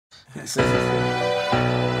If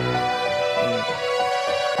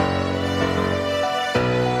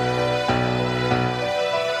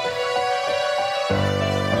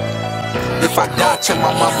I die, tell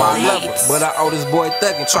my mama I love her, but I owe this boy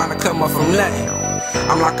thuggin', tryna come up from nothing.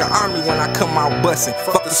 I'm like an army when I come out bustin'.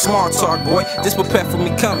 Fuck the small talk, boy, just prepare for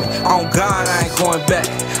me coming. On God, I ain't going back.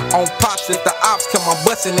 On Pops, if the ops come, I'm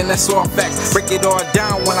bustin', and that's all facts. Break it all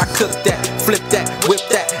down when I cook that, flip that, whip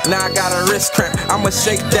that. Now I got a wrist cramp, I'ma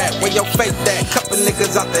shake that. Where your faith at? Couple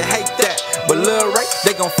niggas out there hate that, but Lil Ray,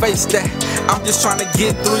 they gon' face that. I'm just tryna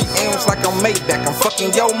get 3 M's like I'm Maybach. I'm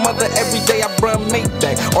fucking your mother every day, I run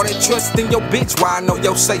Maybach. All that trust in your bitch, why I know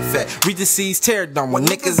your safe at. Regency's tear down when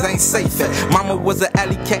niggas ain't safe at. Mama was an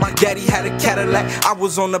alley cat, daddy had a Cadillac. I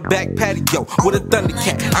was on the back patio with a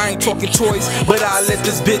Thundercat. I ain't talking toys, but I let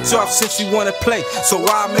this bitch off since she wanna play, so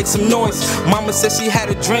I make some noise. Mama said she had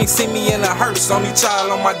a dream, see me in a hearse. Only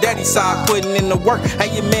child on my daddy's side, putting in the work.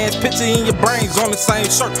 Had your man's picture in your brains on the same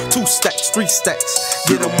shirt. 2 stacks, 3 stacks,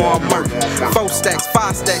 get them all murk. 4 stacks,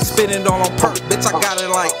 5 stacks, spin it all on perk. Bitch, I got it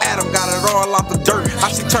like Adam, got it all off the dirt. How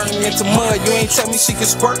she turn me into mud, you ain't tell me she can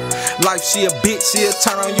squirt. Life, she a bitch, she'll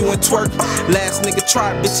turn on you and twerk. Last nigga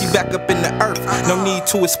tried, bitch, he back up in the earth. No need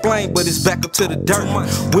to explain, but it's back up to the dirt.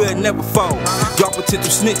 We'll never fold, y'all potential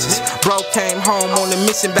snitches. Bro came home on a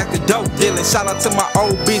mission, back to dope dealing. Shout out to my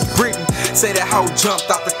old bitch Brittany. Say that hoe jumped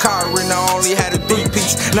out the car and I only had a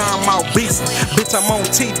 3-piece. Now I'm out beastin', bitch, I'm on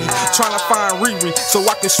TV, tryna find Riri so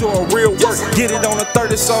I can show her real work. Get it on the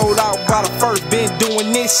 30, sold out by the first. Been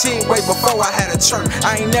doing this shit way before I had a church.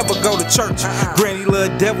 I ain't never go to church. Granny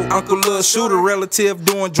little devil, uncle little shooter, relative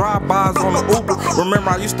doing drive-bys on the Uber.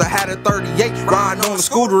 Remember I used to have a 38, riding on the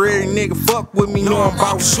scooter. Every nigga fuck with me, know I'm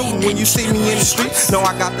about shooting. When you see me in the street, know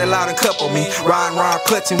I got that loud and cup on me. Riding around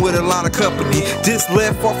clutching with a lot of company. Just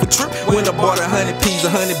left off a trip when I bought 100 P's,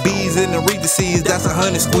 100 B's in the Regency's. That's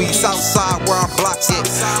 100 squeeze. Southside where I'm blocked at.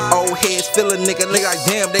 Old heads fill a nigga like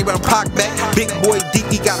damn, they better pop back. Big boy Deep,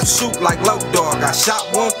 he got a shoot like Low Dog. I shot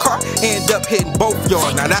 1 car, end up hitting both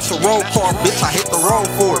y'all. Now that's a roll car, bitch, I hit the road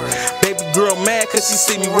for it. Baby girl mad cause she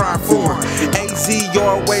see me ride for her. AZ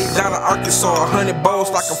your way down to Arkansas. 100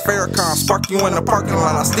 bowls like a Farrakhan. Spark you in the parking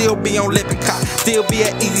lot. I still be on Lippincott, still be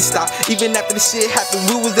at Easy Stop. Even after the shit happened,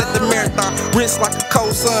 we was at the marathon. Wrist like a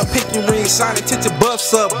cold sun, pinky ring shining, tint your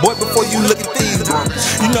buffs up. Boy, before you look at these drums,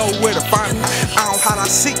 you know where to find me. I don't how I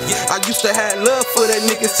seek. I used to have love for that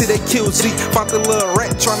niggas till they killed Z. Found the little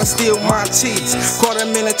rat tryna steal my cheese. Caught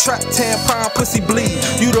him in a trap, 10 pound pussy bleed.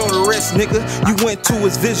 You know the rest, nigga. You went to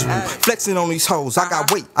his visual. Flexing on these hoes. I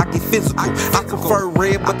got weight, I get physical. I prefer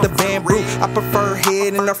red, but the bamboo. I prefer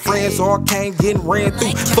head and her friends all came getting ran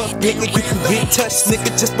through. Fuck nigga, you can get touched, nigga.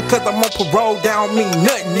 Just because I'm on parole, that don't mean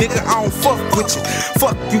nothing, nigga. I don't fuck with you.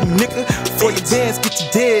 Fuck you, nigga. Before your dance get you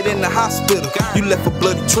dead in the hospital. You left a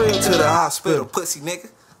bloody trail to the hospital, pussy nigga.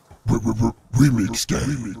 Remix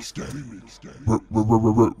game.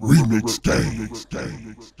 Remix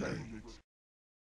game.